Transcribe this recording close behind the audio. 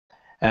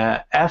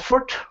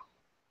Effort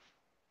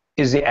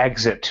is the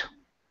exit.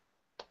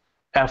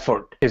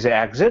 Effort is the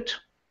exit.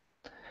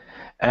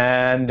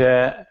 And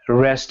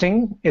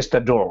resting is the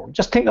door.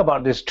 Just think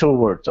about these two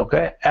words,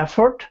 okay?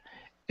 Effort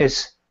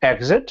is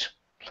exit.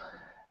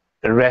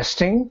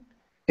 Resting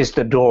is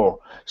the door.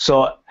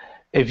 So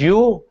if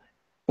you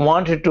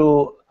wanted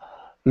to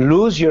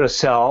lose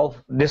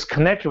yourself,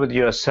 disconnect with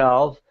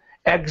yourself,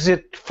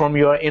 exit from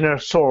your inner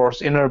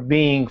source, inner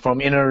being,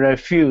 from inner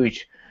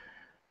refuge,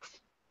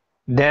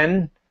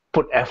 then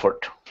put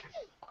effort.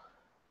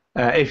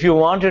 If you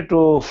wanted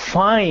to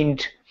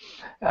find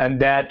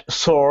that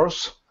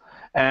source,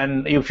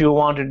 and if you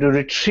wanted to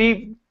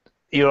retrieve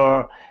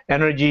your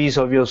energies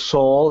of your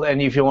soul,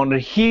 and if you want to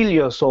heal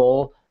your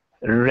soul,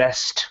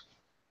 rest.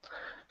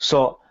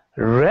 So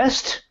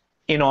rest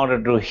in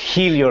order to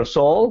heal your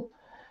soul,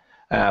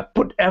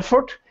 put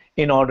effort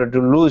in order to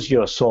lose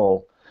your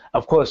soul.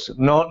 Of course,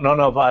 none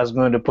of us is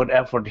going to put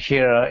effort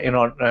here,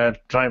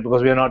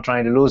 because we are not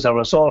trying to lose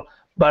our soul,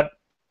 but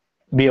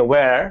be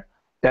aware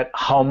that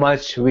how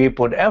much we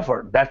put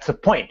effort. That's the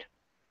point.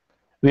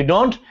 We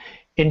don't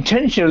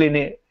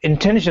intentionally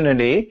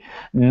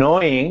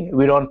knowing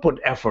we don't put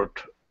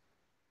effort.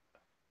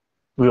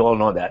 We all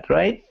know that,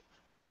 right?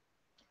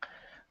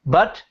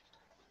 But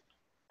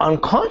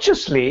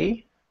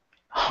unconsciously,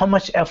 how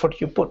much effort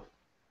you put.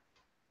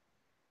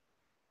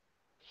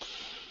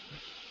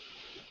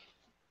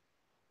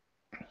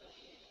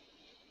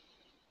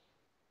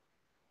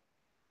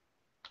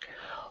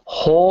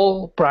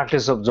 Whole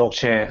practice of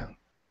Dzogchen,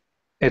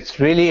 it's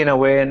really in a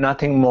way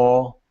nothing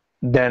more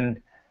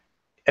than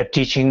a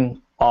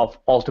teaching of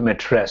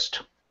ultimate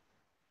rest.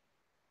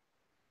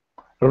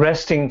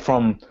 Resting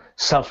from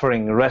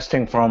suffering,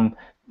 resting from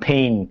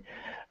pain,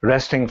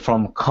 resting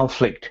from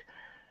conflict,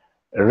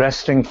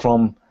 resting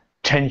from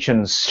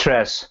tension,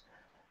 stress,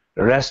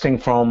 resting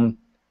from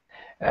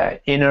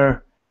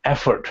inner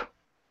effort,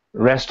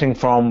 resting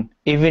from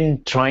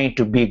even trying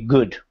to be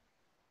good.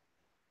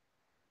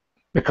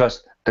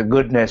 Because the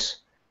goodness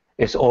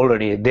is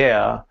already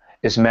there.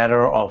 It's a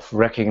matter of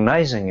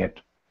recognizing it,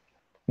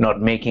 not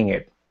making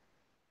it.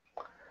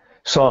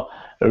 So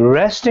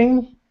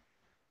resting,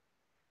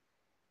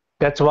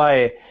 that's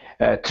why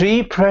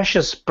three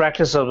precious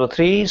practice of the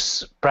three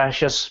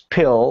precious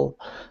pill,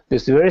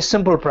 this very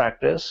simple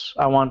practice,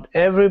 I want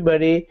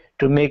everybody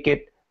to make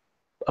it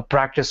a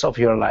practice of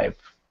your life.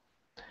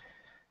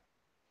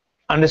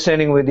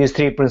 Understanding with these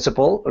three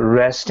principles,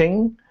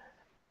 resting,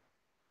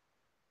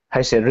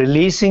 I say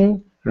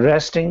releasing,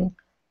 resting,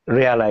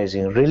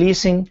 realizing.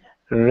 Releasing,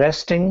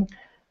 resting,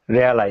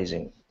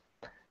 realizing.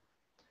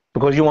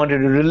 Because you wanted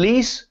to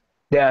release,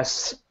 there are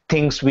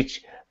things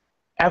which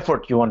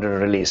effort you want to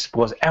release,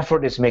 because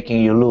effort is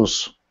making you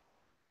lose.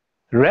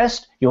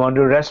 Rest, you want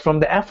to rest from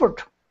the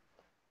effort.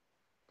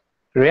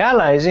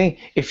 Realizing,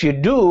 if you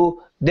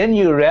do, then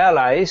you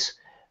realize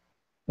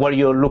what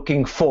you're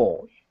looking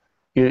for.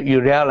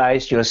 You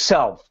realize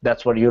yourself,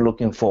 that's what you're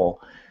looking for.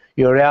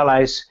 You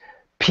realize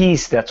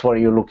peace, that's what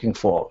you're looking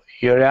for.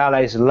 You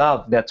realize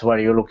love, that's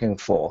what you're looking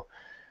for.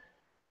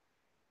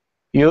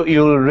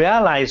 You'll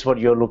realize what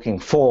you're looking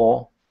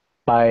for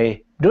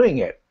by doing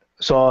it.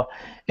 So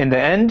in the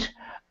end,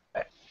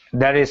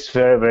 that is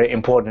very, very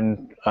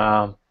important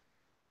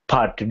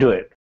part to do it.